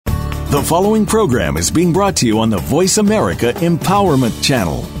The following program is being brought to you on the Voice America Empowerment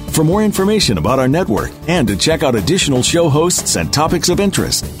Channel. For more information about our network and to check out additional show hosts and topics of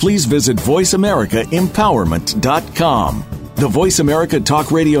interest, please visit voiceamericaempowerment.com. The Voice America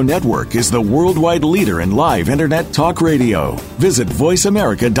Talk Radio Network is the worldwide leader in live Internet talk radio. Visit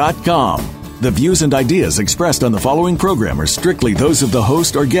voiceamerica.com. The views and ideas expressed on the following program are strictly those of the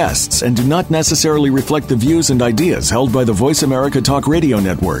host or guests and do not necessarily reflect the views and ideas held by the Voice America Talk Radio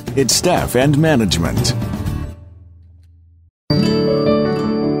Network, its staff, and management.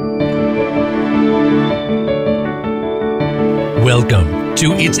 Welcome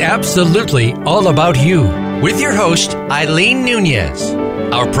to It's Absolutely All About You with your host, Eileen Nunez.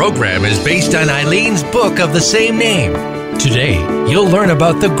 Our program is based on Eileen's book of the same name. Today, you'll learn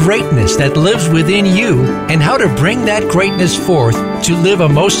about the greatness that lives within you and how to bring that greatness forth to live a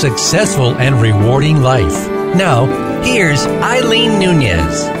most successful and rewarding life. Now, here's Eileen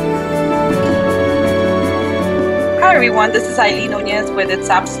Nunez. Hi, everyone. This is Eileen Nunez with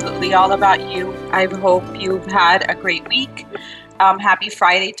It's Absolutely All About You. I hope you've had a great week. Happy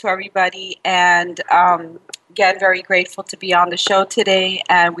Friday to everybody. And again, very grateful to be on the show today.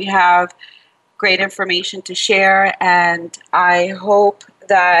 And we have great information to share, and I hope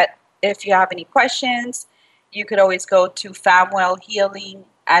that if you have any questions, you could always go to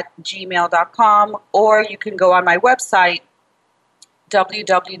famwellhealing@gmail.com, or you can go on my website,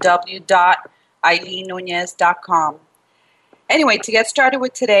 www.eileenunez.com. Anyway, to get started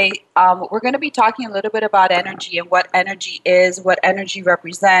with today, we're going to be talking a little bit about energy and what energy is, what energy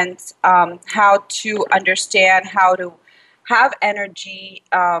represents, how to understand how to have energy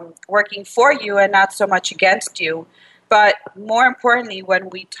working for you and not so much against you. But more importantly,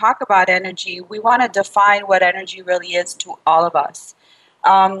 when we talk about energy, we want to define what energy really is to all of us.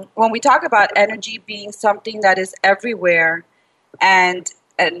 When we talk about energy being something that is everywhere and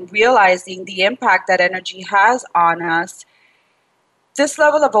realizing the impact that energy has on us, this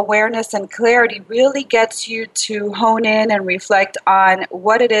level of awareness and clarity really gets you to hone in and reflect on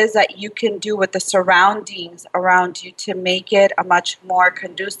what it is that you can do with the surroundings around you to make it a much more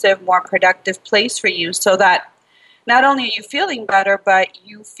conducive, more productive place for you, so that not only are you feeling better, but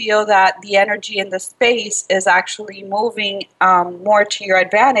you feel that the energy in the space is actually moving more to your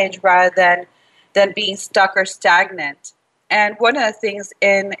advantage rather than being stuck or stagnant. And one of the things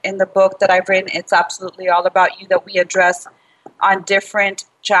in the book that I've written, It's Absolutely All About You, that we address on different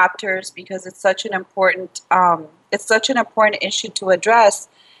chapters, because it's such an important issue to address,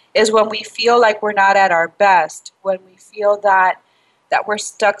 is when we feel like we're not at our best, when we feel that we're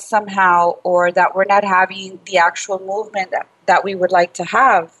stuck somehow, or that we're not having the actual movement that we would like to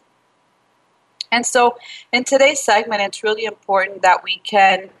have. And so in today's segment, it's really important that we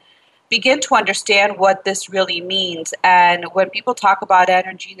can begin to understand what this really means. And when people talk about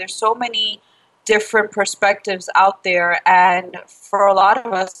energy, there's so many different perspectives out there, and for a lot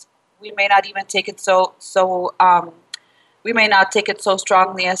of us, we may not even take it so strongly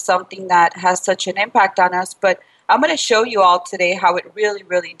as something that has such an impact on us. But I'm going to show you all today how it really,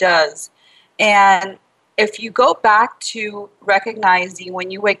 really does. And if you go back to recognizing when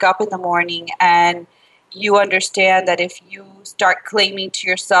you wake up in the morning and you understand that if you start claiming to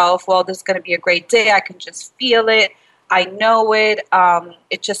yourself, well, this is going to be a great day, I can just feel it, I know it.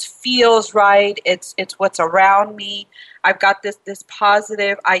 It just feels right. It's what's around me. I've got this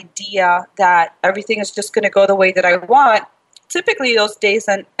positive idea that everything is just going to go the way that I want. Typically, those days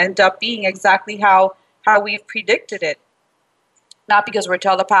end up being exactly how we've predicted it. Not because we're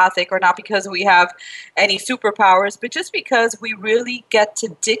telepathic or not because we have any superpowers, but just because we really get to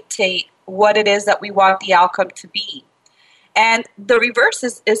dictate what it is that we want the outcome to be. And the reverse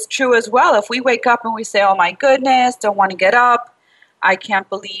is true as well. If we wake up and we say, oh my goodness, don't want to get up, I can't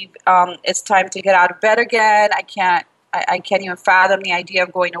believe it's time to get out of bed again, I can't even fathom the idea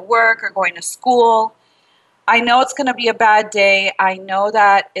of going to work or going to school, I know it's going to be a bad day, I know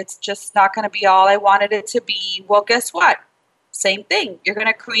that it's just not going to be all I wanted it to be. Well, guess what? Same thing. You're going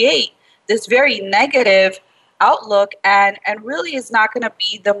to create this very negative outlook, and really is not going to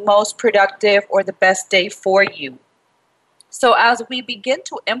be the most productive or the best day for you. So as we begin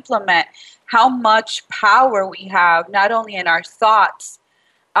to implement how much power we have, not only in our thoughts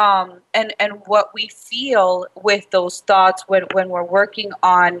and what we feel with those thoughts when we're working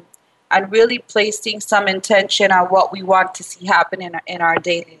on really placing some intention on what we want to see happen in our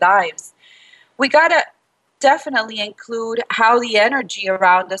daily lives, we got to definitely include how the energy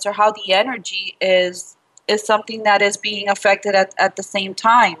around us, or how the energy is something that is being affected at the same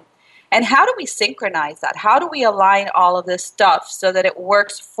time. And how do we synchronize that? How do we align all of this stuff so that it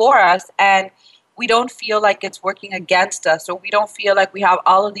works for us and we don't feel like it's working against us, or we don't feel like we have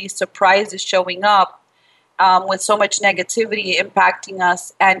all of these surprises showing up with so much negativity impacting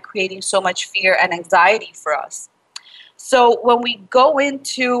us and creating so much fear and anxiety for us. So when we go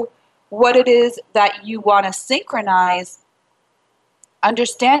into what it is that you want to synchronize,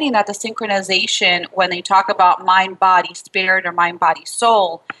 understanding that the synchronization, when they talk about mind, body, spirit, or mind, body,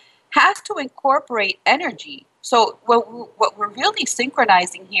 soul, has to incorporate energy. So what we're really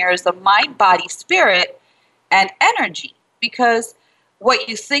synchronizing here is the mind, body, spirit, and energy, because what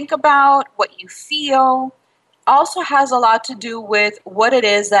you think about, what you feel, also has a lot to do with what it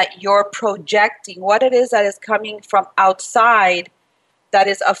is that you're projecting, what it is that is coming from outside that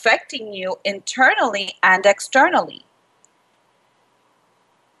is affecting you internally and externally.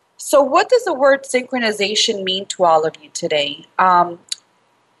 So what does the word synchronization mean to all of you today?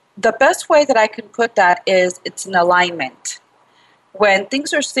 The best way that I can put that is it's an alignment. When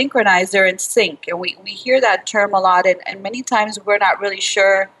things are synchronized, they're in sync. And we hear that term a lot, and many times we're not really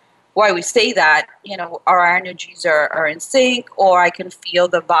sure why we say that. You know, our energies are in sync, or I can feel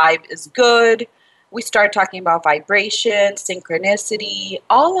the vibe is good. We start talking about vibration, synchronicity.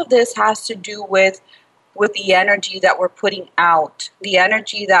 All of this has to do with the energy that we're putting out, the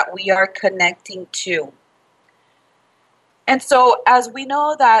energy that we are connecting to. And so as we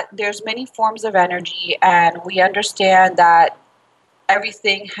know that there's many forms of energy, and we understand that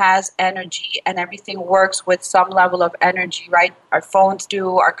everything has energy and everything works with some level of energy, right? Our phones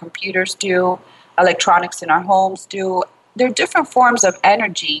do, our computers do, electronics in our homes do. There are different forms of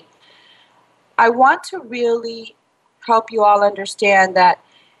energy. I want to really help you all understand that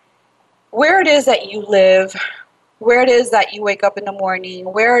where it is that you live, where it is that you wake up in the morning,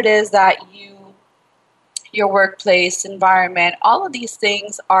 where it is that your workplace environment, all of these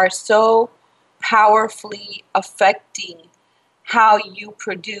things are so powerfully affecting how you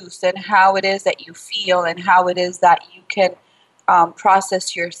produce and how it is that you feel and how it is that you can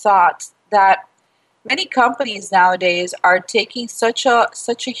process your thoughts, that many companies nowadays are taking such a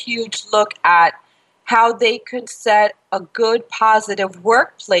huge look at how they could set a good, positive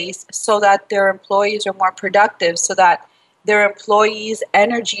workplace so that their employees are more productive, so that their employees'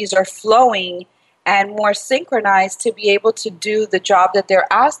 energies are flowing and more synchronized to be able to do the job that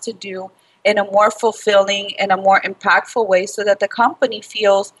they're asked to do in a more fulfilling and a more impactful way, so that the company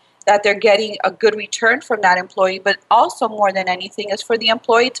feels that they're getting a good return from that employee, but also more than anything is for the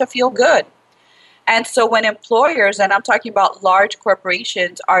employee to feel good. And so when employers, and I'm talking about large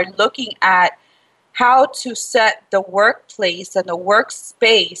corporations, are looking at how to set the workplace and the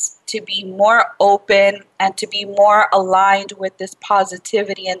workspace to be more open and to be more aligned with this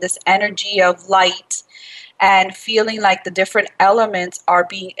positivity and this energy of light, and feeling like the different elements are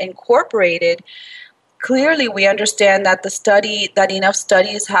being incorporated, clearly we understand that enough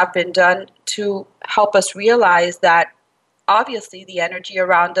studies have been done to help us realize that obviously the energy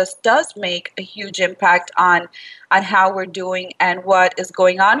around us does make a huge impact on how we're doing and what is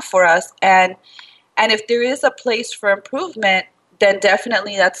going on for us. And if there is a place for improvement, then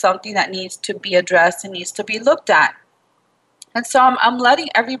definitely that's something that needs to be addressed and needs to be looked at. And so I'm letting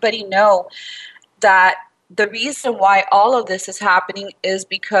everybody know that the reason why all of this is happening is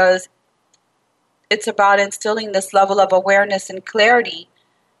because it's about instilling this level of awareness and clarity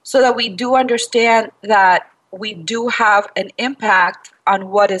so that we do understand that we do have an impact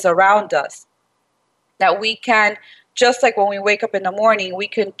on what is around us. That we can, just like when we wake up in the morning, we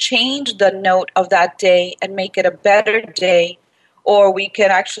can change the note of that day and make it a better day, or we can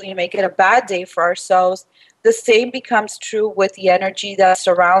actually make it a bad day for ourselves. The same becomes true with the energy that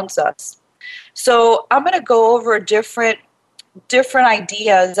surrounds us. So I'm going to go over different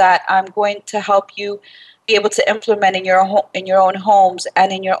ideas that I'm going to help you be able to implement in your own homes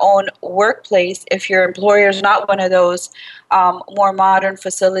and in your own workplace if your employer is not one of those more modern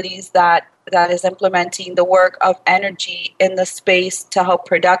facilities that is implementing the work of energy in the space to help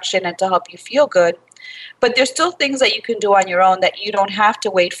production and to help you feel good. But there's still things that you can do on your own that you don't have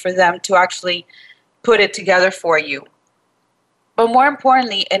to wait for them to actually put it together for you. But more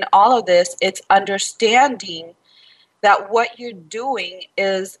importantly, in all of this, it's understanding that what you're doing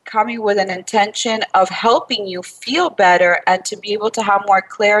is coming with an intention of helping you feel better and to be able to have more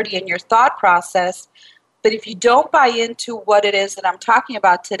clarity in your thought process. But if you don't buy into what it is that I'm talking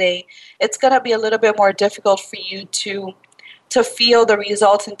about today, it's going to be a little bit more difficult for you to feel the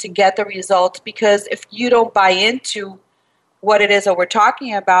results and to get the results, because if you don't buy into what it is that we're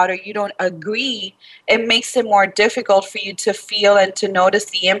talking about, or you don't agree, it makes it more difficult for you to feel and to notice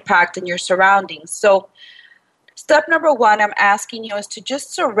the impact in your surroundings. So step number one, I'm asking you is to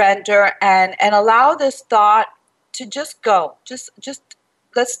just surrender and allow this thought to just go. Just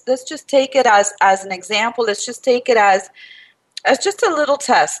let's just take it as an example. Let's just take it as just a little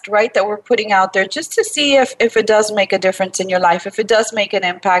test, right, that we're putting out there just to see if it does make a difference in your life, if it does make an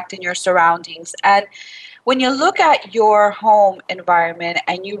impact in your surroundings. And when you look at your home environment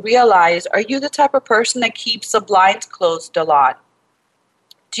and you realize, are you the type of person that keeps the blinds closed a lot?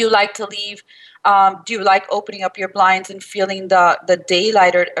 Do you like to leave? Do you like opening up your blinds and feeling the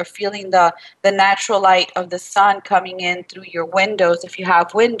daylight or feeling the natural light of the sun coming in through your windows if you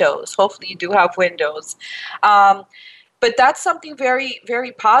have windows? Hopefully you do have windows. But that's something very,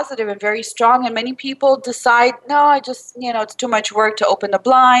 very positive and very strong. And many people decide, no, I just, it's too much work to open the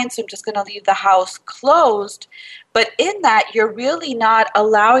blinds, so I'm just going to leave the house closed. But in that, you're really not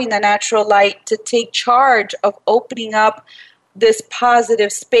allowing the natural light to take charge of opening up this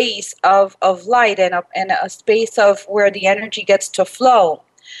positive space of light and a space of where the energy gets to flow.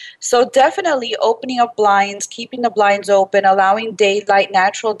 So definitely opening up blinds, keeping the blinds open, allowing daylight,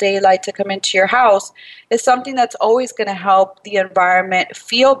 natural daylight to come into your house is something that's always going to help the environment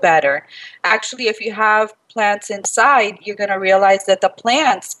feel better. Actually, if you have plants inside, you're going to realize that the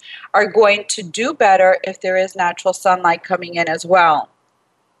plants are going to do better if there is natural sunlight coming in as well.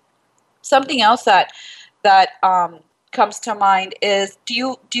 Something else that comes to mind is,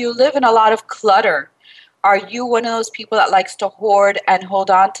 do you live in a lot of clutter? Are you one of those people that likes to hoard and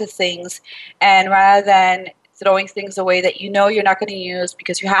hold on to things, and rather than throwing things away that you're not going to use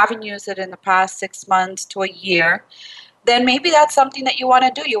because you haven't used it in the past 6 months to a year, then maybe that's something that you want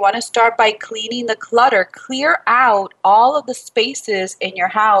to do. You want to start by cleaning the clutter. Clear out all of the spaces in your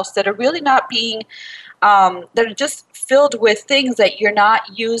house that are really not being, that are just filled with things that you're not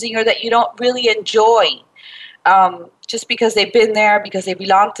using or that you don't really enjoy. Just because they've been there, because they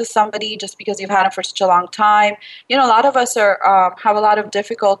belong to somebody, just because you've had them for such a long time. A lot of us have a lot of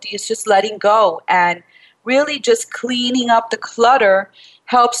difficulties just letting go, and really just cleaning up the clutter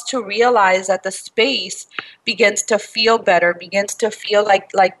helps to realize that the space begins to feel better, begins to feel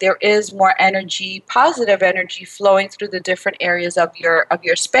like there is more energy, positive energy flowing through the different areas of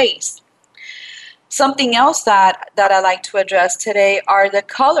your space. Something else that I like to address today are the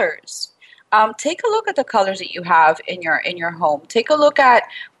colors. Take a look at the colors that you have in your home. Take a look at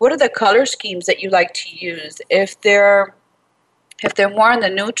what are the color schemes that you like to use. If they're more on the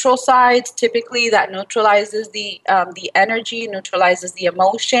neutral sides, typically that neutralizes the energy, neutralizes the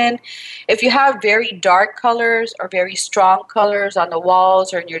emotion. If you have very dark colors or very strong colors on the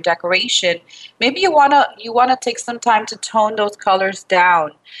walls or in your decoration, maybe you wanna take some time to tone those colors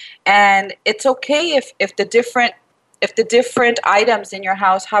down. And it's okay if the different items in your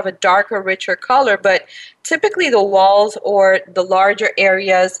house have a darker, richer color, but typically the walls or the larger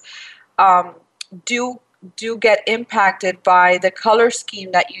areas do get impacted by the color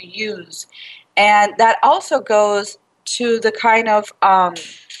scheme that you use. And that also goes to the kind of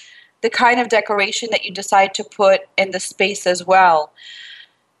decoration that you decide to put in the space as well.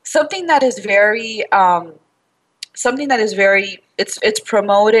 Something that is very it's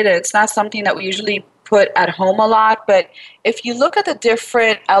promoted, and it's not something that we usually put at home a lot, but if you look at the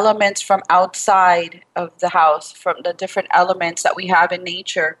different elements from outside of the house, from the different elements that we have in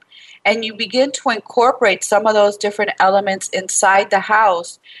nature, and you begin to incorporate some of those different elements inside the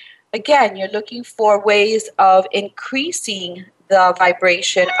house, again, you're looking for ways of increasing the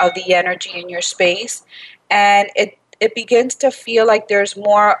vibration of the energy in your space, and it begins to feel like there's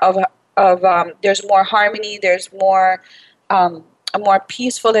more there's more harmony, there's more a more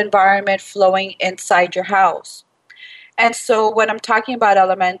peaceful environment flowing inside your house. And so when I'm talking about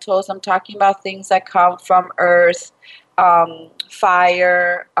elementals, I'm talking about things that come from earth,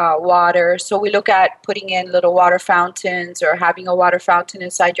 fire, water. So we look at putting in little water fountains, or having a water fountain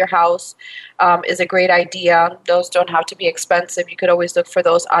inside your house is a great idea. Those don't have to be expensive. You could always look for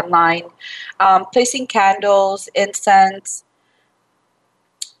those online. Placing candles, incense,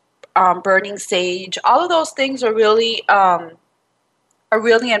 burning sage, all of those things are really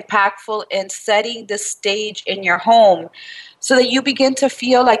impactful in setting the stage in your home, so that you begin to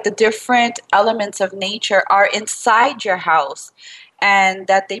feel like the different elements of nature are inside your house, and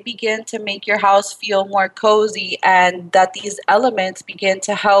that they begin to make your house feel more cozy, and that these elements begin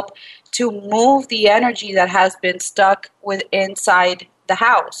to help to move the energy that has been stuck inside the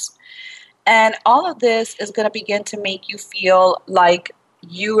house. And all of this is going to begin to make you feel like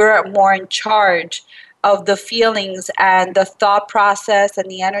you're more in charge of the feelings and the thought process and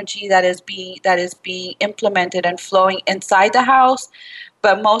the energy that is being implemented and flowing inside the house.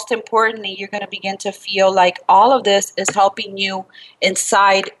 But most importantly, you're going to begin to feel like all of this is helping you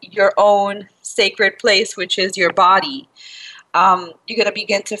inside your own sacred place, which is your body. You're going to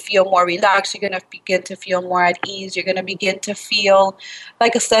begin to feel more relaxed. You're going to begin to feel more at ease. You're going to begin to feel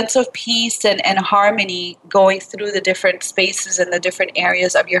like a sense of peace and harmony going through the different spaces and the different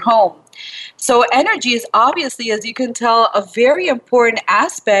areas of your home. So energy is obviously, as you can tell, a very important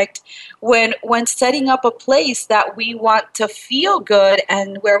aspect when setting up a place that we want to feel good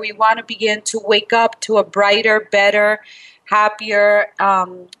and where we want to begin to wake up to a brighter, better, happier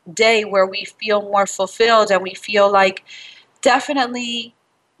day where we feel more fulfilled and we feel like definitely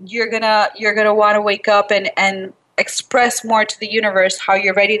you're gonna want to wake up and express more to the universe how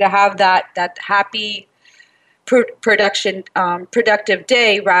you're ready to have that happy productive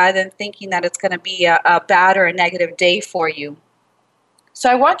day rather than thinking that it's going to be a bad or a negative day for you. So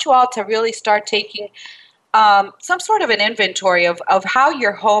I want you all to really start taking some sort of an inventory of how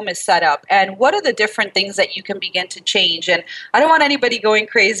your home is set up and what are the different things that you can begin to change. And I don't want anybody going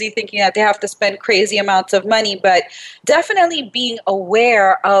crazy thinking that they have to spend crazy amounts of money, but definitely being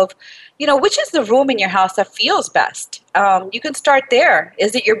aware of, which is the room in your house that feels best. You can start there.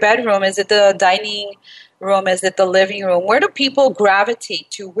 Is it your bedroom? Is it the dining room? Is it the living room? Where do people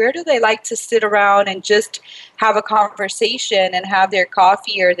gravitate to? Where do they like to sit around and just have a conversation and have their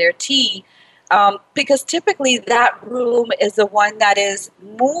coffee or their tea? Because typically that room is the one that is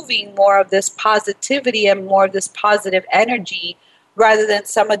moving more of this positivity and more of this positive energy rather than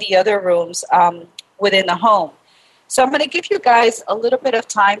some of the other rooms within the home. So I'm going to give you guys a little bit of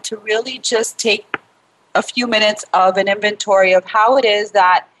time to really just take a few minutes of an inventory of how it is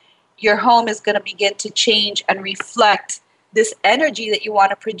that your home is going to begin to change and reflect this energy that you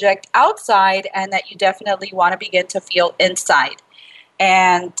want to project outside and that you definitely want to begin to feel inside.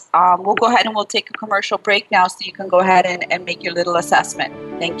 And we'll go ahead and we'll take a commercial break now so you can go ahead and make your little assessment.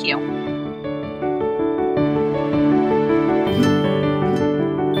 Thank you.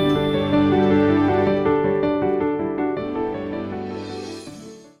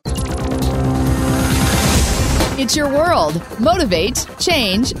 It's your world. Motivate,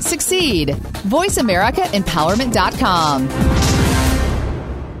 change, succeed. VoiceAmericaEmpowerment.com.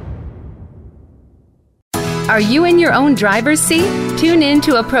 Are you in your own driver's seat? Tune in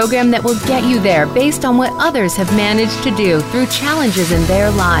to a program that will get you there based on what others have managed to do through challenges in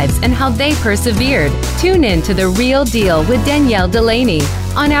their lives and how they persevered. Tune in to The Real Deal with Danielle Delaney.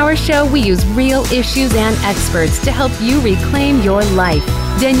 On our show, we use real issues and experts to help you reclaim your life.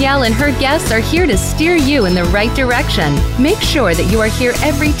 Danielle and her guests are here to steer you in the right direction. Make sure that you are here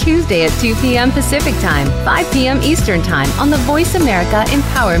every Tuesday at 2 p.m. Pacific Time, 5 p.m. Eastern Time on the Voice America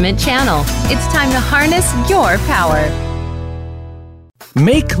Empowerment Channel. It's time to harness your power.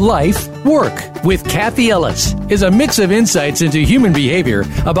 Make Life Work with Kathy Ellis is a mix of insights into human behavior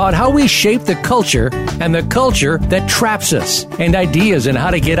about how we shape the culture and the culture that traps us, and ideas on how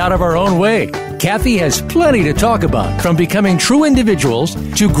to get out of our own way. Kathy has plenty to talk about, from becoming true individuals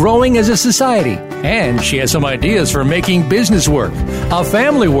to growing as a society. And she has some ideas for making business work, how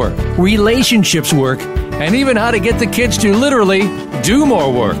family work, relationships work, and even how to get the kids to literally do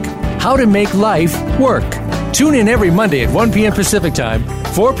more work. How to make life work. Tune in every Monday at 1 p.m. Pacific Time,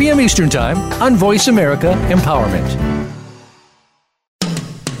 4 p.m. Eastern Time on Voice America Empowerment.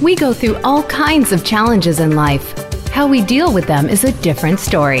 We go through all kinds of challenges in life. How we deal with them is a different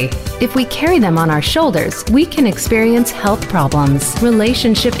story. If we carry them on our shoulders, we can experience health problems,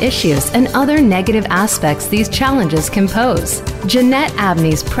 relationship issues, and other negative aspects these challenges can pose. Jeanette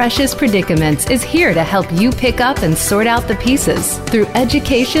Abney's Precious Predicaments is here to help you pick up and sort out the pieces through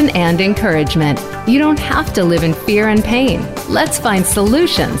education and encouragement. You don't have to live in fear and pain. Let's find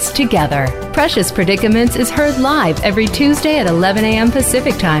solutions together. Precious Predicaments is heard live every Tuesday at 11 a.m.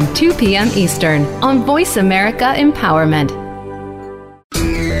 Pacific Time, 2 p.m. Eastern on Voice America Empowerment.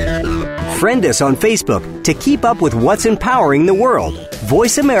 Friend us on Facebook to keep up with what's empowering the world.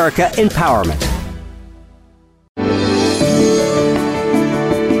 Voice America Empowerment.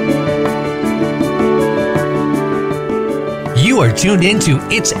 You are tuned into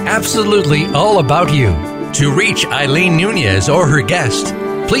It's Absolutely All About You. To reach Eileen Nunez or her guest,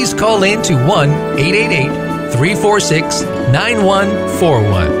 please call in to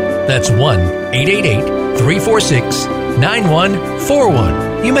 1-888-346-9141. That's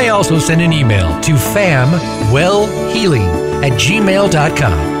 1-888-346-9141. You may also send an email to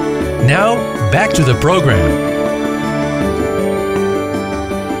famwellhealing@gmail.com. Now, back to the program.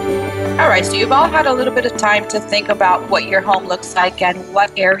 All right, so you've all had a little bit of time to think about what your home looks like and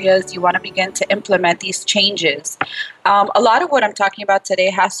what areas you want to begin to implement these changes. A lot of what I'm talking about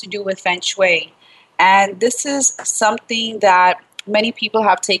today has to do with Feng Shui. And this is something that many people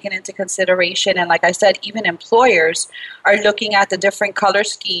have taken into consideration. And like I said, even employers are looking at the different color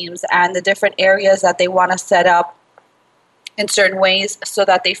schemes and the different areas that they want to set up in certain ways so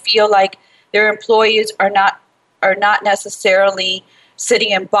that they feel like their employees are not necessarily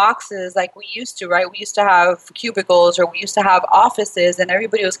sitting in boxes like we used to, right? We used to have cubicles, or we used to have offices, and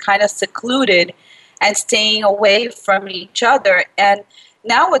everybody was kind of secluded and staying away from each other. And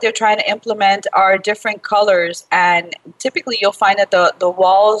now what they're trying to implement are different colors, and typically you'll find that the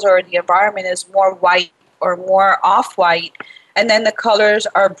walls or the environment is more white or more off-white, and then the colors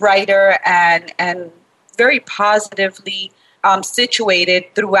are brighter and very positively situated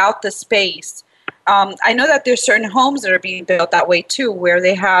throughout the space. I know that there's certain homes that are being built that way too, where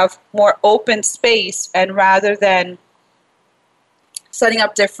they have more open space, and rather than setting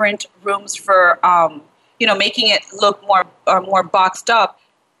up different rooms for, making it look more boxed up,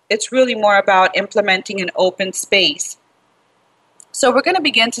 it's really more about implementing an open space. So we're going to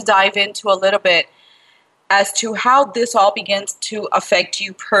begin to dive into a little bit as to how this all begins to affect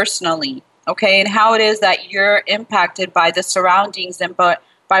you personally, okay, and how it is that you're impacted by the surroundings and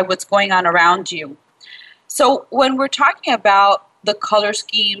by what's going on around you. So when we're talking about the color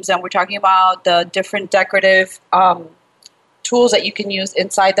schemes and we're talking about the different decorative tools that you can use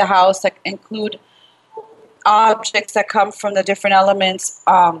inside the house that include objects that come from the different elements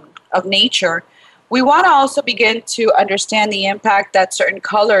of nature, we want to also begin to understand the impact that certain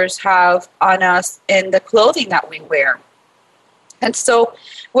colors have on us in the clothing that we wear. And so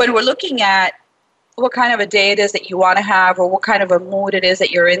when we're looking at what kind of a day it is that you want to have, or what kind of a mood it is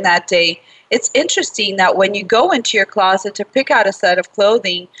that you're in that day, it's interesting that when you go into your closet to pick out a set of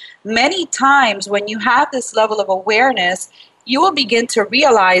clothing, many times when you have this level of awareness, you will begin to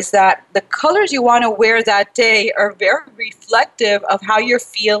realize that the colors you want to wear that day are very reflective of how you're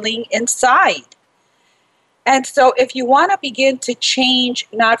feeling inside. And so if you want to begin to change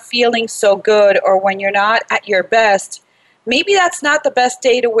not feeling so good, or when you're not at your best, maybe that's not the best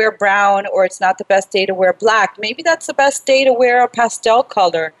day to wear brown, or it's not the best day to wear black. Maybe that's the best day to wear a pastel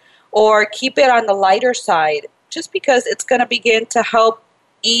color, or keep it on the lighter side, just because it's going to begin to help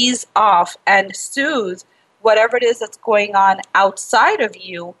ease off and soothe whatever it is that's going on outside of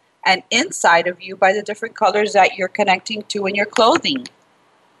you and inside of you by the different colors that you're connecting to in your clothing.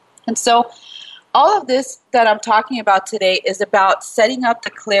 And so all of this that I'm talking about today is about setting up the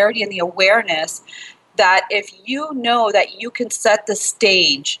clarity and the awareness that if you know that you can set the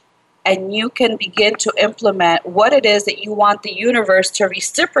stage and you can begin to implement what it is that you want the universe to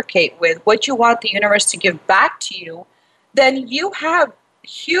reciprocate with, what you want the universe to give back to you, then you have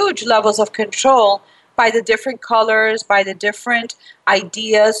huge levels of control by the different colors, by the different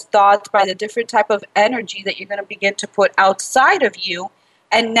ideas, thoughts, by the different type of energy that you're going to begin to put outside of you.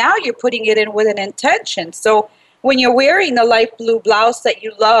 And now you're putting it in with an intention. So when you're wearing the light blue blouse that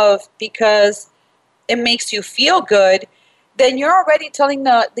you love because it makes you feel good, then you're already telling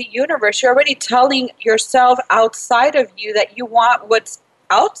the universe, you're already telling yourself outside of you that you want what's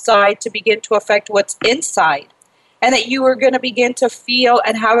outside to begin to affect what's inside. And that you are going to begin to feel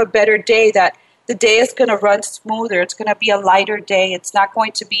and have a better day, that the day is going to run smoother. It's going to be a lighter day. It's not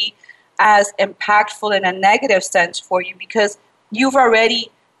going to be as impactful in a negative sense for you, because you've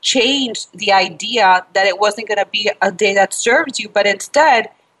already changed the idea that it wasn't going to be a day that serves you, but instead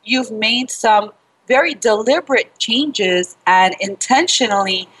you've made some very deliberate changes and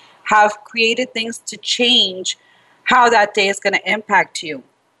intentionally have created things to change how that day is going to impact you.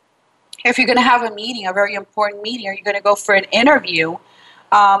 If you're going to have a meeting, a very important meeting, or you're going to go for an interview,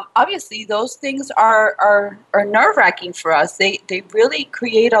 obviously those things are nerve-wracking for us. They really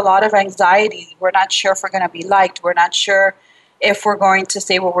create a lot of anxiety. We're not sure if we're going to be liked. We're not sure if we're going to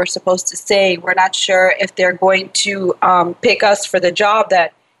say what we're supposed to say. We're not sure if they're going to pick us for the job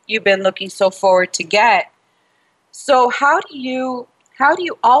that you've been looking so forward to get. So how do you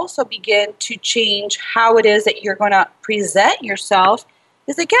also begin to change how it is that you're going to present yourself?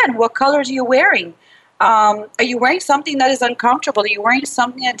 Is, again, what colors are you wearing? Are you wearing something that is uncomfortable? Are you wearing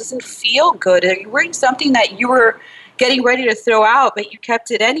something that doesn't feel good? Are you wearing something that you were getting ready to throw out, but you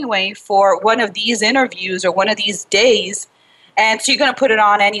kept it anyway for one of these interviews or one of these days, and so you're going to put it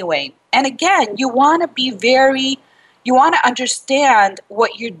on anyway? And again, you want to understand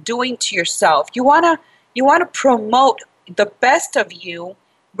what you're doing to yourself. You want to promote the best of you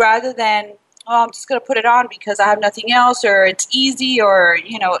rather than, oh, I'm just going to put it on because I have nothing else, or it's easy, or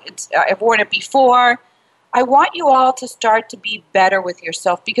I've worn it before. I want you all to start to be better with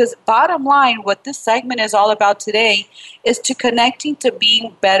yourself, because bottom line, what this segment is all about today is to connecting to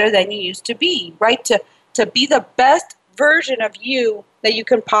being better than you used to be, right? To be the best version of you that you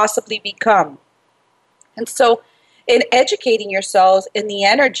can possibly become. And so in educating yourselves in the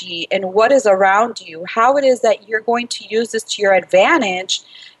energy and what is around you, how it is that you're going to use this to your advantage,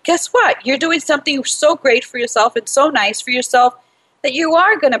 guess what? You're doing something so great for yourself and so nice for yourself that you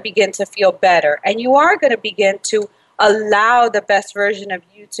are going to begin to feel better, and you are going to begin to allow the best version of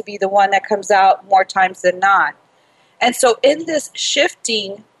you to be the one that comes out more times than not. And so in this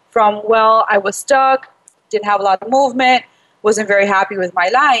shifting from, well, I was stuck, didn't have a lot of movement, wasn't very happy with my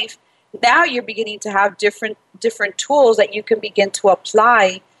life, now you're beginning to have different tools that you can begin to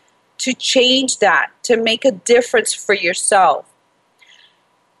apply to change that, to make a difference for yourself.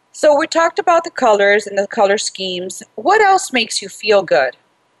 So we talked about the colors and the color schemes. What else makes you feel good?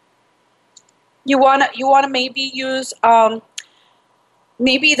 You wanna maybe use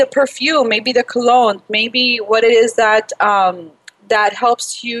maybe the perfume, maybe the cologne, maybe what it is that that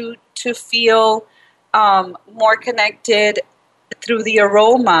helps you to feel more connected through the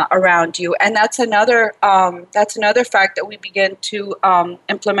aroma around you. And that's another fact that we begin to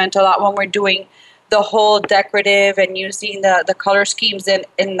implement a lot when we're doing the whole decorative and using the color schemes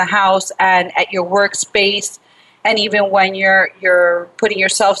in the house and at your workspace, and even when you're putting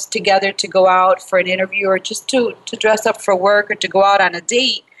yourselves together to go out for an interview or just to dress up for work or to go out on a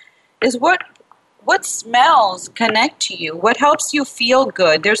date, is what smells connect to you, what helps you feel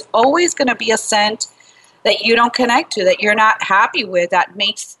good. There's always going to be a scent that you don't connect to, that you're not happy with, that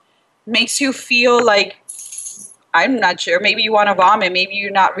makes you feel like, I'm not sure, maybe you want to vomit, maybe you're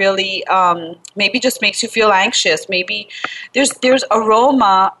not really, maybe just makes you feel anxious. Maybe there's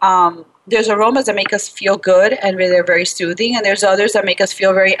aromas that make us feel good and they're very soothing, and there's others that make us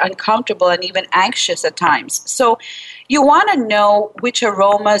feel very uncomfortable and even anxious at times. So you want to know which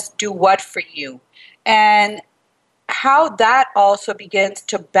aromas do what for you, and how that also begins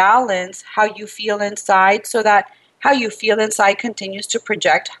to balance how you feel inside, so that how you feel inside continues to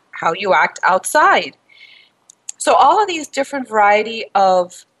project how you act outside. So all of these different variety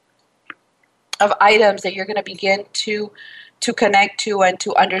of items that you're going to begin to connect to and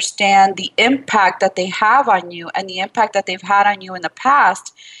to understand the impact that they have on you and the impact that they've had on you in the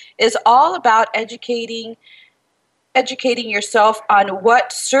past is all about educating yourself on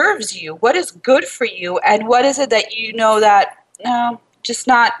what serves you, what is good for you, and what is it that you know that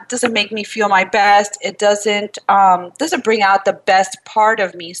doesn't make me feel my best. It doesn't bring out the best part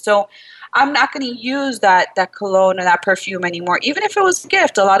of me. So I'm not going to use that cologne or that perfume anymore, even if it was a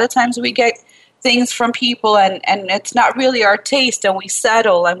gift. A lot of times we get things from people and it's not really our taste, and we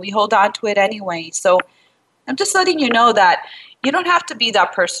settle and we hold on to it anyway. So I'm just letting you know that you don't have to be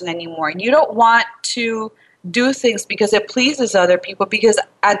that person anymore. And you don't want to do things because it pleases other people, because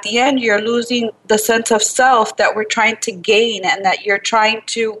at the end you're losing the sense of self that we're trying to gain and that you're trying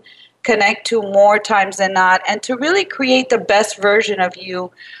to connect to more times than not, and to really create the best version of you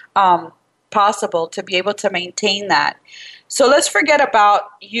possible, to be able to maintain that. So let's forget about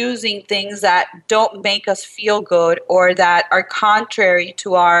using things that don't make us feel good or that are contrary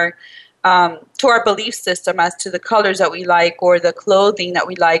to our belief system as to the colors that we like or the clothing that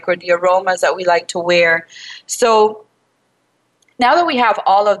we like or the aromas that we like to wear. So now that we have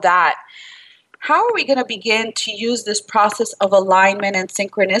all of that, how are we going to begin to use this process of alignment and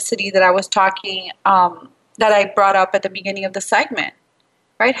synchronicity that I was talking, that I brought up at the beginning of the segment?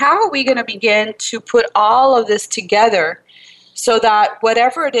 Right? How are we going to begin to put all of this together so that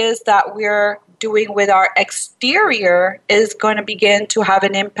whatever it is that we're doing with our exterior is going to begin to have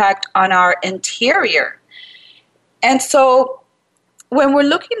an impact on our interior? And so when we're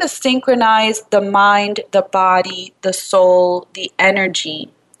looking to synchronize the mind, the body, the soul, the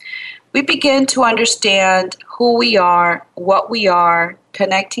energy, we begin to understand who we are, what we are,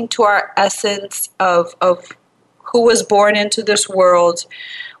 connecting to our essence of who was born into this world.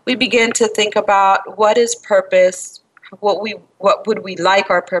 We begin to think about what is purpose, what would we like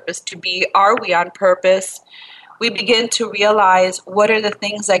our purpose to be? Are we on purpose? We begin to realize what are the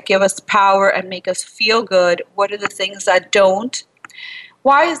things that give us power and make us feel good? What are the things that don't?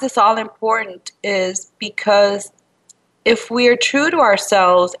 Why is this all important? Is because if we are true to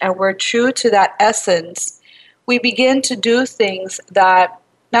ourselves and we're true to that essence, we begin to do things that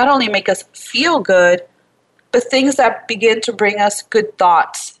not only make us feel good, but things that begin to bring us good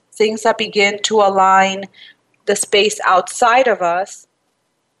thoughts, things that begin to align the space outside of us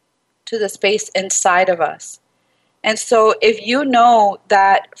to the space inside of us. And so if you know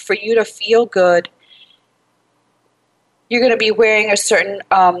that for you to feel good, you're going to be wearing a certain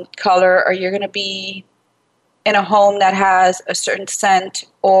color, or you're going to be in a home that has a certain scent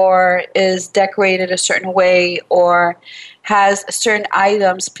or is decorated a certain way or has certain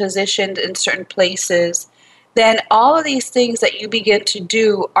items positioned in certain places, then all of these things that you begin to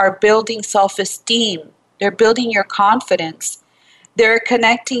do are building self-esteem. They're building your confidence. They're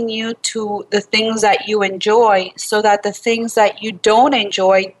connecting you to the things that you enjoy so that the things that you don't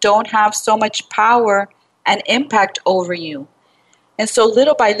enjoy don't have so much power and impact over you. And so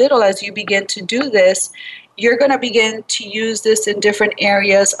little by little, as you begin to do this, you're going to begin to use this in different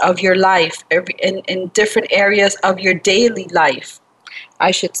areas of your life, in different areas of your daily life,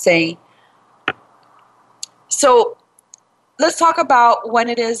 I should say. So let's talk about when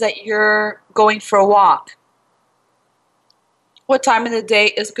it is that you're going for a walk. What time of the day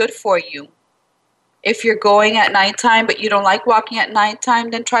is good for you? If you're going at nighttime but you don't like walking at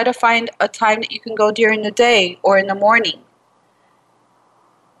nighttime, then try to find a time that you can go during the day or in the morning.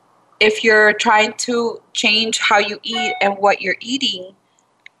 If you're trying to change how you eat and what you're eating,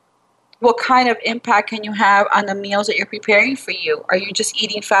 what kind of impact can you have on the meals that you're preparing for you? Are you just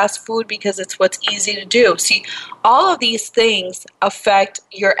eating fast food because it's what's easy to do? See, all of these things affect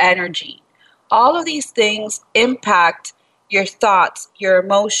your energy. All of these things impact your thoughts, your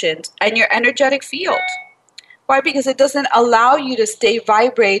emotions, and your energetic field. Why? Because it doesn't allow you to stay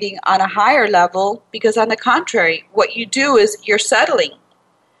vibrating on a higher level, because on the contrary, what you do is you're settling.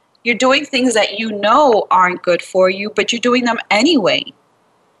 You're doing things that you know aren't good for you, but you're doing them anyway.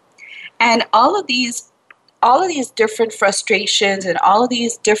 And all of these different frustrations and all of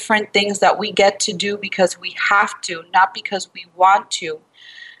these different things that we get to do because we have to, not because we want to,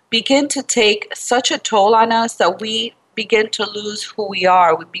 begin to take such a toll on us that we begin to lose who we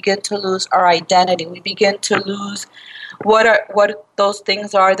are. We begin to lose our identity. We begin to lose what those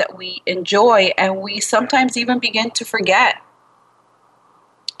things are that we enjoy, and we sometimes even begin to forget.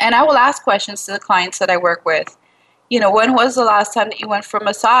 And I will ask questions to the clients that I work with. When was the last time that you went for a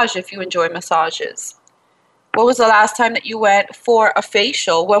massage if you enjoy massages? What was the last time that you went for a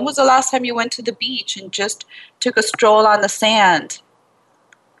facial? When was the last time you went to the beach and just took a stroll on the sand?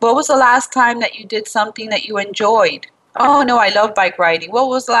 What was the last time that you did something that you enjoyed? Oh, no, I love bike riding. What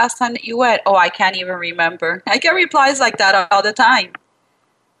was the last time that you went? Oh, I can't even remember. I get replies like that all the time.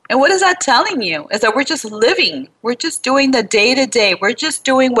 And what is that telling you? Is that we're just living. We're just doing the day-to-day. We're just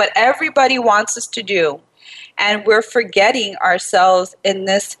doing what everybody wants us to do. And we're forgetting ourselves in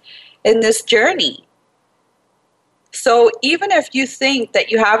this journey. So even if you think that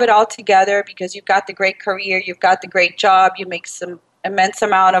you have it all together because you've got the great career, you've got the great job, you make some immense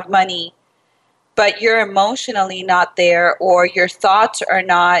amount of money, but you're emotionally not there, or your thoughts are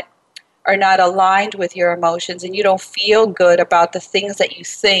not aligned with your emotions, and you don't feel good about the things that you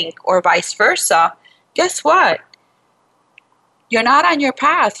think, or vice versa, guess what? You're not on your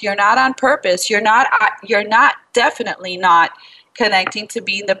path. You're not on purpose. You're definitely not connecting to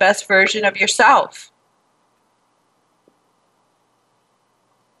being the best version of yourself.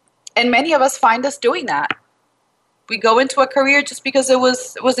 And many of us find us doing that. We go into a career just because it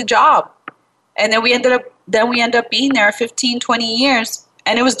was a job. And then we end up being there 15, 20 years,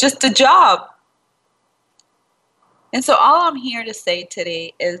 and it was just a job. And so all I'm here to say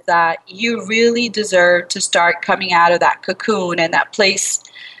today is that you really deserve to start coming out of that cocoon and that place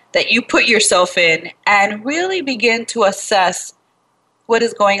that you put yourself in, and really begin to assess what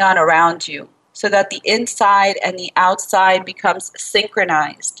is going on around you, so that the inside and the outside becomes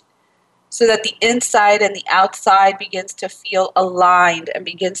synchronized, so that the inside and the outside begins to feel aligned and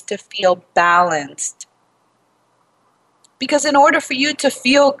begins to feel balanced. Because in order for you to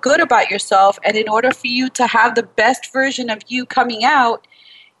feel good about yourself, and in order for you to have the best version of you coming out,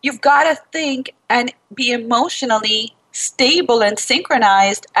 you've got to think and be emotionally stable and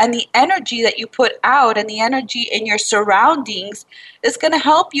synchronized, and the energy that you put out and the energy in your surroundings is going to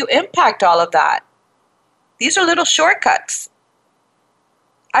help you impact all of that. These are little shortcuts.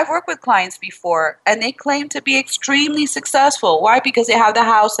 I've worked with clients before, and they claim to be extremely successful. Why? Because they have the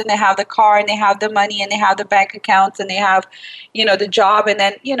house, and they have the car, and they have the money, and they have the bank accounts, and they have, the job. And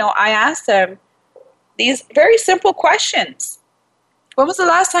then, I ask them these very simple questions. When was the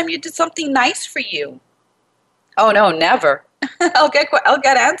last time you did something nice for you? Oh, no, never. I'll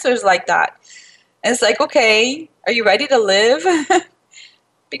get answers like that. And it's like, okay, are you ready to live?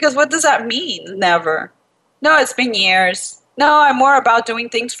 Because what does that mean? Never. No, it's been years. No, I'm more about doing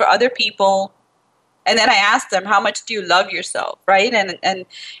things for other people. And then I ask them, how much do you love yourself, right? And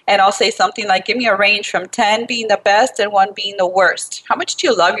I'll say something like, give me a range from 10 being the best and 1 being the worst. How much do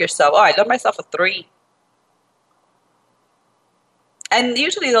you love yourself? Oh, I love myself a 3. And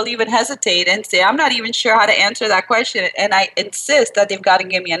usually they'll even hesitate and say, I'm not even sure how to answer that question. And I insist that they've got to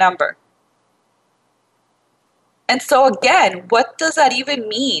give me a number. And so again, what does that even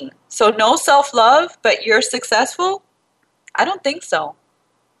mean? So no self-love, but you're successful? I don't think so.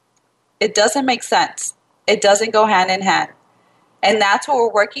 It doesn't make sense. It doesn't go hand in hand. And that's what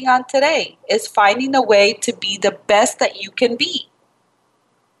we're working on today, is finding a way to be the best that you can be.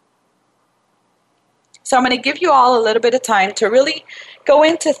 So I'm going to give you all a little bit of time to really go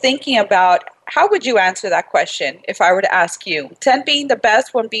into thinking about how would you answer that question if I were to ask you, 10 being the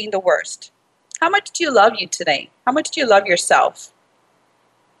best, 1 being the worst. How much do you love you today? How much do you love yourself?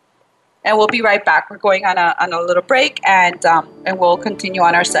 And we'll be right back. We're going on a little break, and we'll continue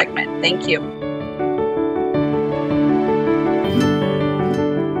on our segment. Thank you.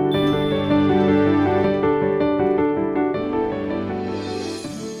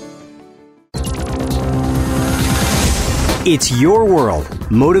 It's your world.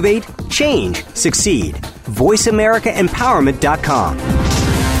 Motivate, change, succeed. VoiceAmericaEmpowerment.com.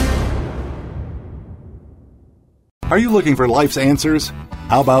 Are you looking for life's answers?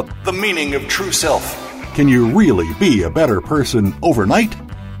 How about the meaning of true self? Can you really be a better person overnight?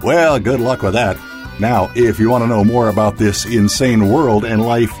 Well, good luck with that. Now, if you want to know more about this insane world and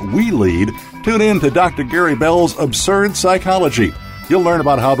life we lead, tune in to Dr. Gary Bell's Absurd Psychology. You'll learn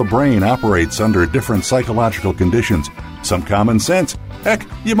about how the brain operates under different psychological conditions. Some common sense. Heck,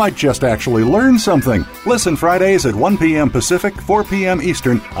 you might just actually learn something. Listen Fridays at 1 p.m. Pacific, 4 p.m.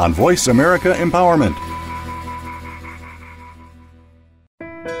 Eastern on Voice America Empowerment.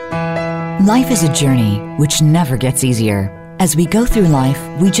 Life is a journey which never gets easier. As we go through life,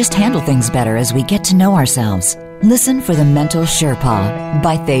 we just handle things better as we get to know ourselves. Listen for The Mental Sherpa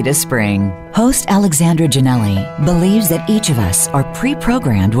by Theta Spring. Host Alexandra Janelli believes that each of us are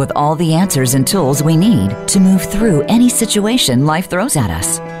pre-programmed with all the answers and tools we need to move through any situation life throws at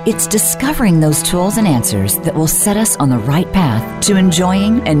us. It's discovering those tools and answers that will set us on the right path to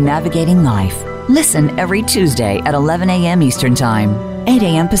enjoying and navigating life. Listen every Tuesday at 11 a.m. Eastern Time, 8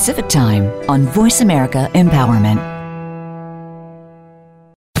 a.m. Pacific Time on Voice America Empowerment.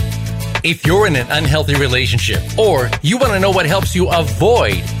 If you're in an unhealthy relationship, or you want to know what helps you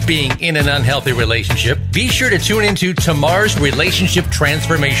avoid being in an unhealthy relationship, be sure to tune into Tamar's Relationship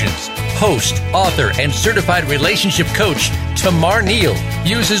Transformations. Host, author, and certified relationship coach Tamar Neal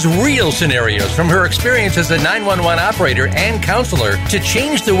uses real scenarios from her experience as a 911 operator and counselor to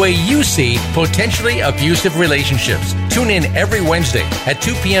change the way you see potentially abusive relationships. Tune in every Wednesday at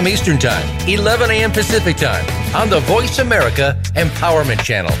 2 p.m. Eastern Time, 11 a.m. Pacific Time on the Voice America Empowerment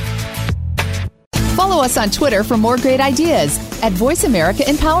Channel. Follow us on Twitter for more great ideas at Voice America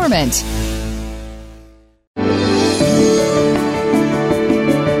Empowerment.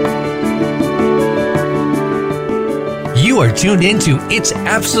 You are tuned into It's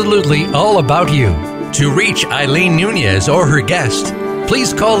Absolutely All About You. To reach Eileen Nunez or her guest,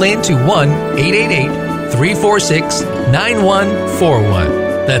 please call in to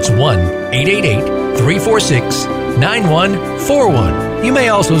 1-888-346-9141. That's 1-888-346-9141. You may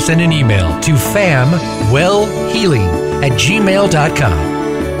also send an email to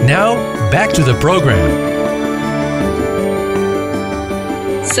famwellhealing@gmail.com. Now, back to the program.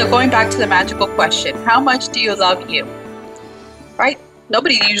 So going back to the magical question, how much do you love you? Right?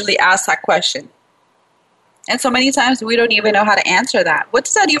 Nobody usually asks that question. And so many times we don't even know how to answer that. What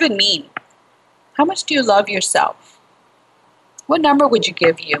does that even mean? How much do you love yourself? What number would you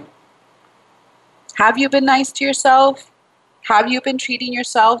give you? Have you been nice to yourself? Have you been treating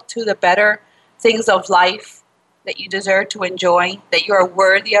yourself to the better things of life that you deserve to enjoy, that you are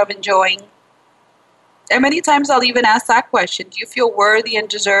worthy of enjoying? And many times I'll even ask that question, do you feel worthy and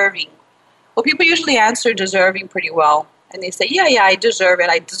deserving? Well, people usually answer deserving pretty well. And they say, yeah, I deserve it.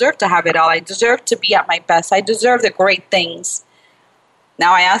 I deserve to have it all. I deserve to be at my best. I deserve the great things.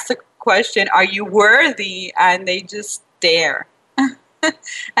 Now I ask the question, are you worthy? And they just stare.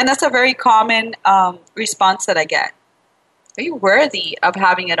 And that's a very common response that I get. Are you worthy of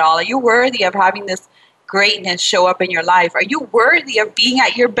having it all? Are you worthy of having this greatness show up in your life? Are you worthy of being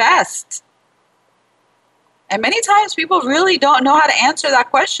at your best? And many times people really don't know how to answer that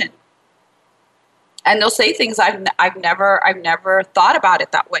question. And they'll say things, I've never thought about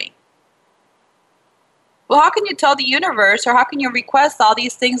it that way. Well, how can you tell the universe, or how can you request all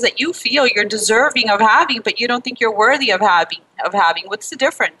these things that you feel you're deserving of having, but you don't think you're worthy of having? What's the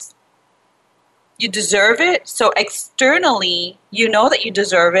difference? You deserve it, so externally you know that you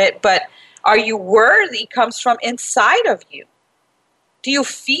deserve it, but are you worthy comes from inside of you. Do you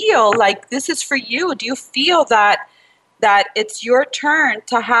feel like this is for you? Do you feel that it's your turn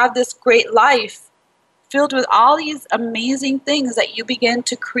to have this great life filled with all these amazing things that you begin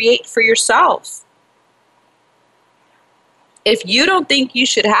to create for yourself? If you don't think you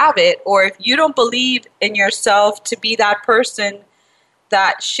should have it, or if you don't believe in yourself to be that person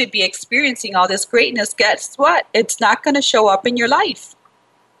that should be experiencing all this greatness, guess what? It's not going to show up in your life.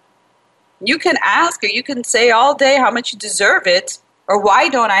 You can ask, or you can say all day how much you deserve it, or why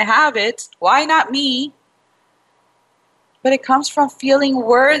don't I have it? Why not me? But it comes from feeling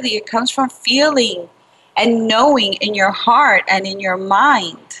worthy. It comes from feeling and knowing in your heart and in your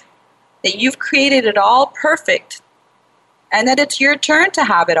mind that you've created it all perfect and that it's your turn to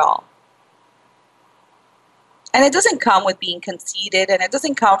have it all. And it doesn't come with being conceited, and it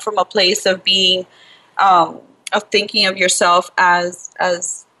doesn't come from a place of being, of thinking of yourself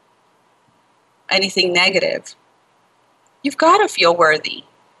as anything negative. You've got to feel worthy.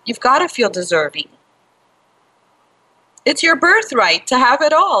 You've got to feel deserving. It's your birthright to have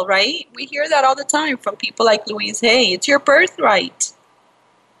it all, right? We hear that all the time from people like Louise Hay. It's your birthright.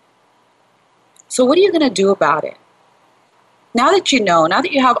 So what are you going to do about it? Now that you know, now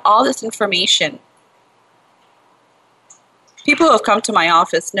that you have all this information, people who have come to my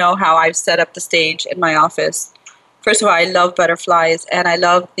office know how I've set up the stage in my office. First of all, I love butterflies, and I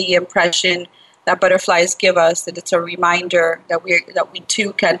love the impression that butterflies give us, that it's a reminder that we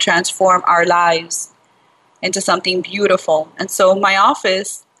too can transform our lives into something beautiful. And so my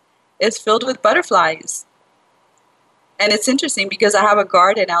office is filled with butterflies. And it's interesting because I have a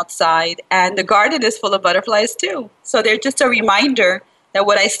garden outside, and the garden is full of butterflies too. So they're just a reminder that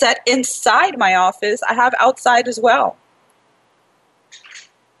what I set inside my office, I have outside as well.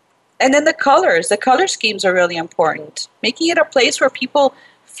 And then the color schemes are really important. Making it a place where people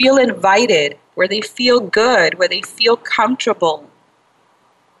feel invited, where they feel good, where they feel comfortable,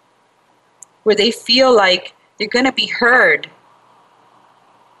 where they feel like they're going to be heard.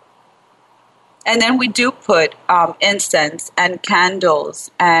 And then we do put incense and candles,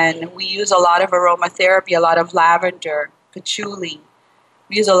 and we use a lot of aromatherapy, a lot of lavender, patchouli.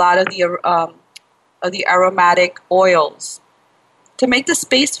 We use a lot of the aromatic oils to make the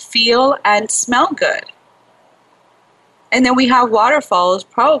space feel and smell good. And then we have waterfalls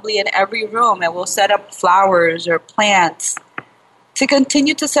probably in every room, and we'll set up flowers or plants to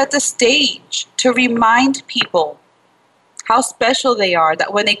continue to set the stage, to remind people how special they are,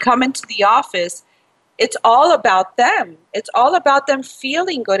 that when they come into the office, it's all about them. It's all about them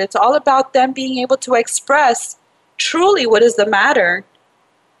feeling good. It's all about them being able to express truly what is the matter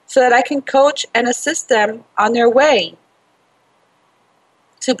so that I can coach and assist them on their way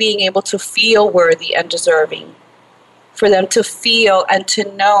to being able to feel worthy and deserving, for them to feel and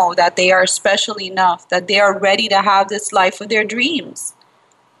to know that they are special enough, that they are ready to have this life of their dreams.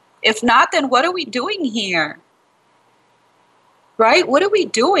 If not, then what are we doing here? Right? What are we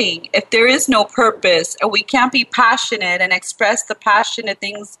doing if there is no purpose and we can't be passionate and express the passionate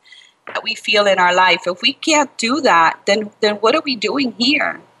things that we feel in our life? If we can't do that, then what are we doing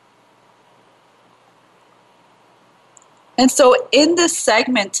here? And so in this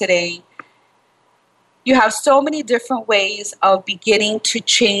segment today, you have so many different ways of beginning to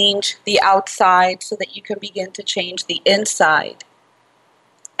change the outside so that you can begin to change the inside.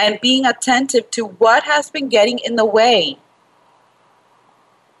 And being attentive to what has been getting in the way.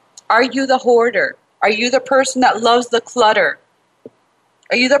 Are you the hoarder? Are you the person that loves the clutter?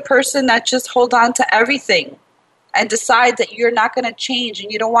 Are you the person that just holds on to everything and decides that you're not going to change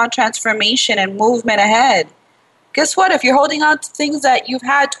and you don't want transformation and movement ahead? Guess what? If you're holding on to things that you've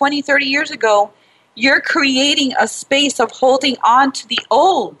had 20, 30 years ago, you're creating a space of holding on to the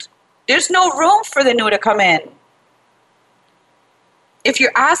old. There's no room for the new to come in. If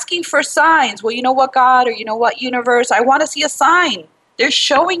you're asking for signs, well, you know what, God, or you know what, universe, I want to see a sign. They're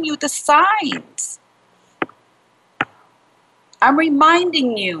showing you the signs. I'm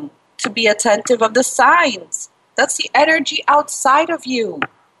reminding you to be attentive of the signs. That's the energy outside of you.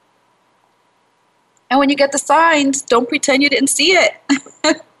 And when you get the signs, don't pretend you didn't see it.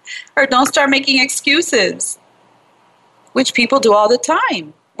 Or don't start making excuses, which people do all the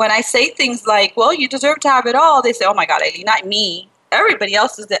time. When I say things like, well, you deserve to have it all, they say, oh my God, Aileen, not me. Everybody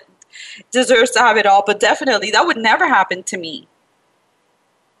else deserves to have it all, but definitely that would never happen to me.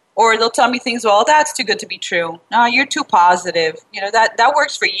 Or they'll tell me things, well, that's too good to be true. No, you're too positive. You know, that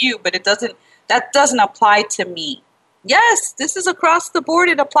works for you, but that doesn't apply to me. Yes, this is across the board.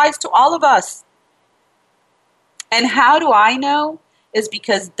 It applies to all of us. And how do I know? Is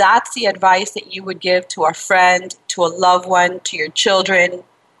because that's the advice that you would give to a friend, to a loved one, to your children.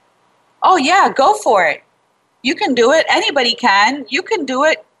 Oh yeah, go for it. You can do it. Anybody can. You can do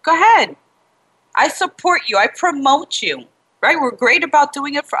it. Go ahead. I support you. I promote you. Right? We're great about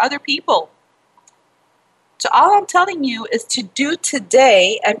doing it for other people. So all I'm telling you is to do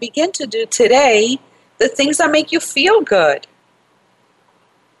today and begin to do today the things that make you feel good.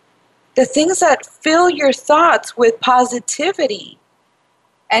 The things that fill your thoughts with positivity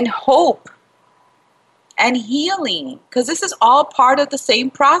and hope and healing, because this is all part of the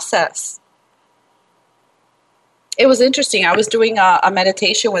same process. It was interesting. I was doing a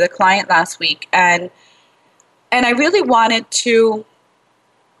meditation with a client last week, and I really wanted to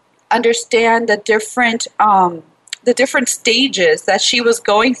understand the different stages that she was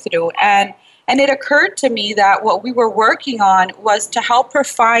going through. And it occurred to me that what we were working on was to help her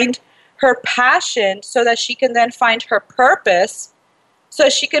find her passion so that she can then find her purpose, so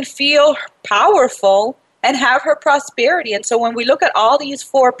she can feel powerful and have her prosperity. And so when we look at all these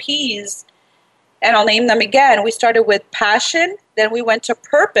 4 P's, and I'll name them again, we started with passion, then we went to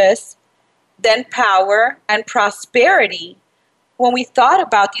purpose, then power, and prosperity. When we thought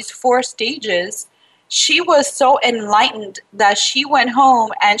about these 4 stages, she was so enlightened that she went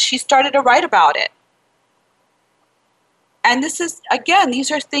home and she started to write about it. And this is, again,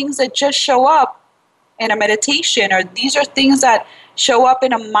 these are things that just show up in a meditation, or these are things that show up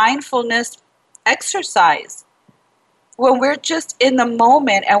in a mindfulness exercise. When we're just in the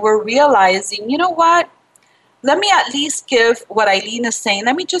moment and we're realizing, you know what? Let me at least give what Eileen is saying.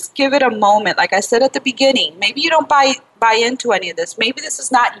 Let me just give it a moment. Like I said at the beginning, maybe you don't buy into any of this. Maybe this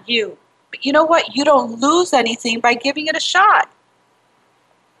is not you. But you know what? You don't lose anything by giving it a shot.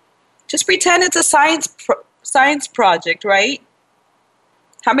 Just pretend it's a science project, right?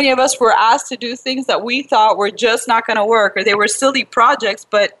 How many of us were asked to do things that we thought were just not going to work, or they were silly projects,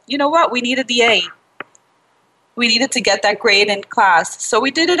 but you know what? We needed the A. We needed to get that grade in class, so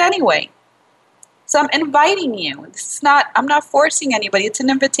we did it anyway. So I'm inviting you. I'm not forcing anybody. It's an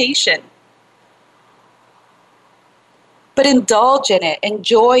invitation. But indulge in it.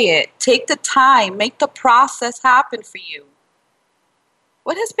 Enjoy it. Take the time. Make the process happen for you.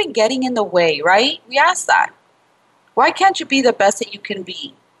 What has been getting in the way, right? We ask that. Why can't you be the best that you can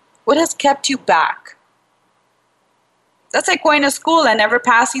be? What has kept you back? That's like going to school and never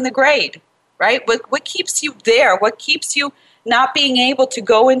passing the grade, right? What keeps you there? What keeps you not being able to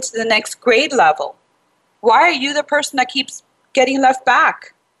go into the next grade level? Why are you the person that keeps getting left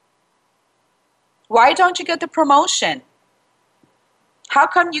back? Why don't you get the promotion? How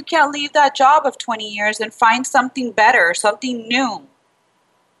come you can't leave that job of 20 years and find something better, something new?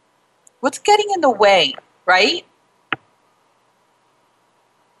 What's getting in the way, right?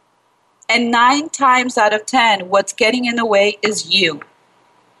 And 9 times out of 10, what's getting in the way is you.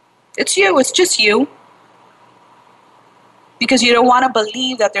 It's you. It's just you. Because you don't want to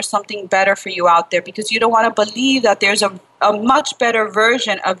believe that there's something better for you out there. Because you don't want to believe that there's a much better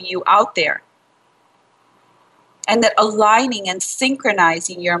version of you out there. And that aligning and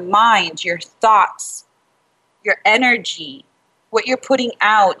synchronizing your mind, your thoughts, your energy, what you're putting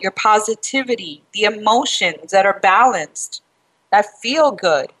out, your positivity, the emotions that are balanced, that feel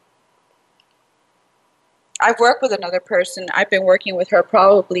good. I've worked with another person. I've been working with her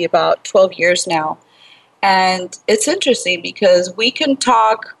probably about 12 years now. And it's interesting because we can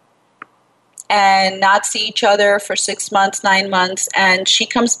talk and not see each other for 6 months, 9 months, and she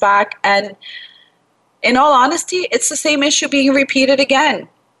comes back, and in all honesty, it's the same issue being repeated again.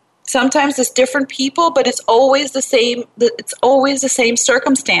 Sometimes it's different people, but it's always the same. It's always the same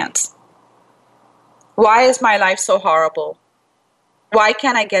circumstance. Why is my life so horrible? Why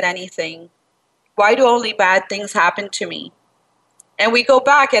can't I get anything? Why do only bad things happen to me? And we go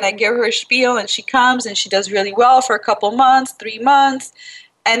back and I give her a spiel and she comes and she does really well for a couple months, 3 months.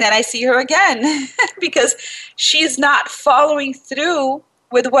 And then I see her again because she's not following through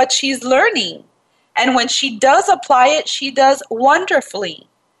with what she's learning. And when she does apply it, she does wonderfully.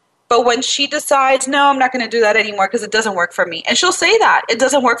 But when she decides, no, I'm not going to do that anymore because it doesn't work for me. And she'll say that. It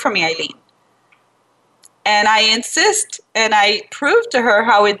doesn't work for me, Eileen. And I insist and I prove to her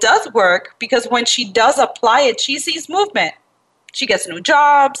how it does work because when she does apply it, she sees movement. She gets new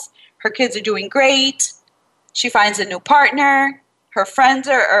jobs. Her kids are doing great. She finds a new partner. Her friends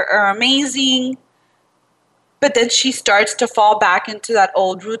are amazing. But then she starts to fall back into that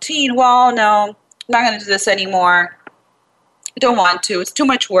old routine. Well, no, I'm not going to do this anymore. I don't want to. It's too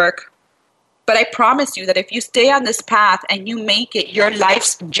much work. But I promise you that if you stay on this path and you make it your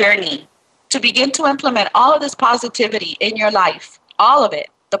life's journey to begin to implement all of this positivity in your life, all of it,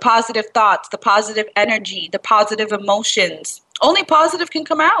 the positive thoughts, the positive energy, the positive emotions, only positive can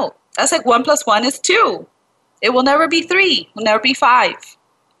come out. That's like 1 + 1 is 2. It will never be 3. It will never be 5.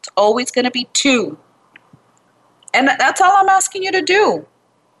 It's always going to be 2. And that's all I'm asking you to do.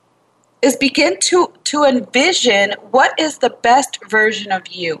 Is begin to envision what is the best version of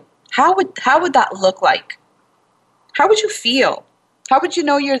you. How would that look like? How would you feel? How would you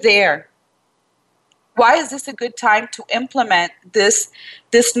know you're there? Why is this a good time to implement this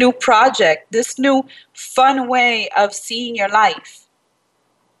new project, this new fun way of seeing your life?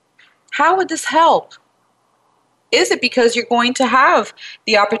 How would this help? Is it because you're going to have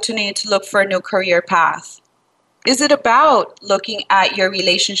the opportunity to look for a new career path? Is it about looking at your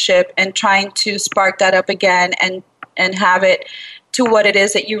relationship and trying to spark that up again and have it to what it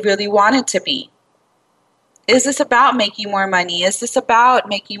is that you really want it to be? Is this about making more money? Is this about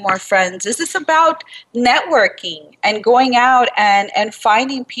making more friends? Is this about networking and going out and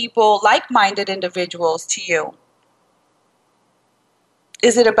finding people, like-minded individuals to you?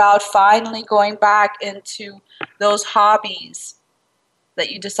 Is it about finally going back into those hobbies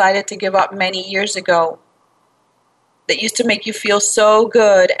that you decided to give up many years ago, that used to make you feel so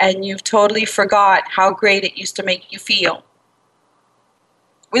good, and you've totally forgot how great it used to make you feel?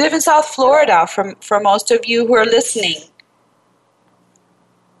 We live in South Florida, for most of you who are listening.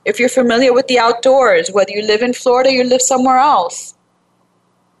 If you're familiar with the outdoors, whether you live in Florida or you live somewhere else,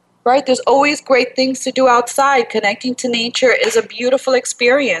 right? There's always great things to do outside. Connecting to nature is a beautiful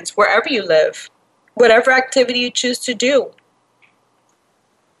experience wherever you live, whatever activity you choose to do.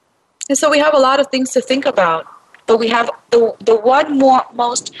 And so we have a lot of things to think about. But we have the one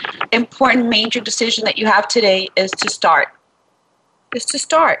most important major decision that you have today is to start.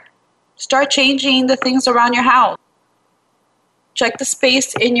 Start changing the things around your house. Check the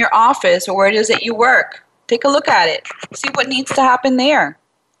space in your office or where it is that you work. Take a look at it. See what needs to happen there.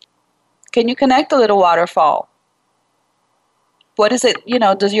 Can you connect a little waterfall? What is it,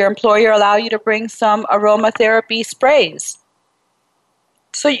 does your employer allow you to bring some aromatherapy sprays?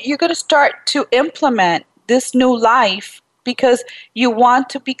 So you're going to start to implement this new life because you want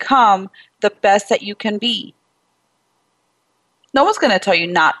to become the best that you can be. No one's going to tell you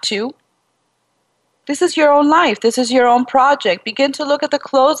not to. This is your own life. This is your own project. Begin to look at the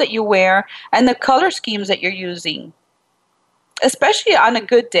clothes that you wear and the color schemes that you're using, especially on a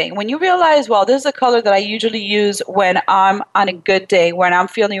good day. When you realize, well, this is a color that I usually use when I'm on a good day, when I'm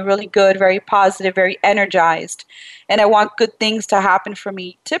feeling really good, very positive, very energized, and I want good things to happen for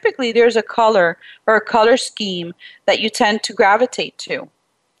me. Typically, there's a color or a color scheme that you tend to gravitate to.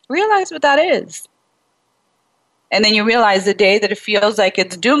 Realize what that is. And then you realize the day that it feels like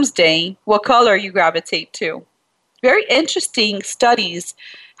it's doomsday, what color you gravitate to. Very interesting studies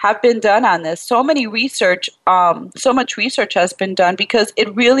have been done on this. So much research has been done because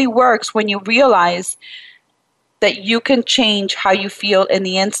it really works when you realize that you can change how you feel in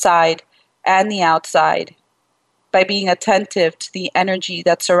the inside and the outside by being attentive to the energy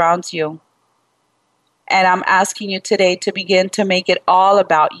that surrounds you. And I'm asking you today to begin to make it all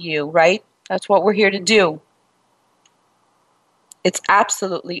about you, right? That's what we're here to do. It's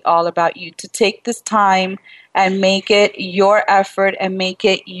absolutely all about you, to take this time and make it your effort and make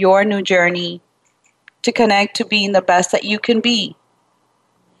it your new journey to connect to being the best that you can be.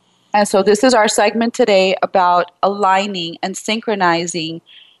 And so this is our segment today about aligning and synchronizing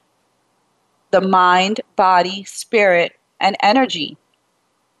the mind, body, spirit, and energy.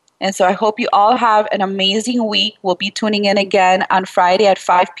 And so I hope you all have an amazing week. We'll be tuning in again on Friday at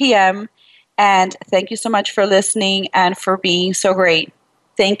 5 p.m., and thank you so much for listening and for being so great.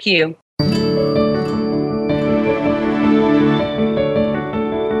 Thank you.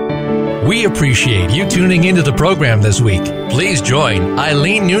 We appreciate you tuning into the program this week. Please join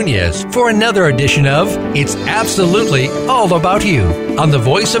Eileen Nunez for another edition of It's Absolutely All About You on the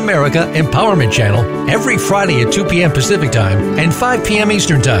Voice America Empowerment Channel every Friday at 2 p.m. Pacific Time and 5 p.m.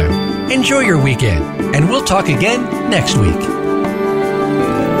 Eastern Time. Enjoy your weekend, and we'll talk again next week.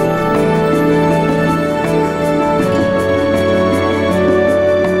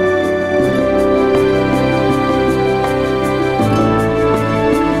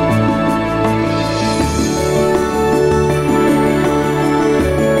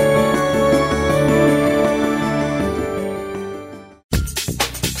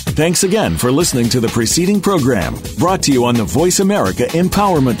 Thanks again for listening to the preceding program brought to you on the Voice America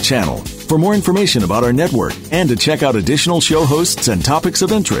Empowerment Channel. For more information about our network and to check out additional show hosts and topics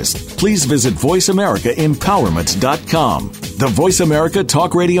of interest, please visit voiceamericaempowerment.com. The Voice America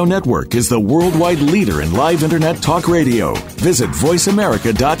Talk Radio Network is the worldwide leader in live Internet talk radio. Visit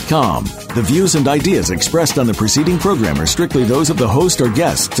voiceamerica.com. The views and ideas expressed on the preceding program are strictly those of the host or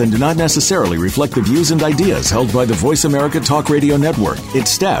guests and do not necessarily reflect the views and ideas held by the Voice America Talk Radio Network,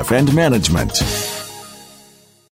 its staff, and management.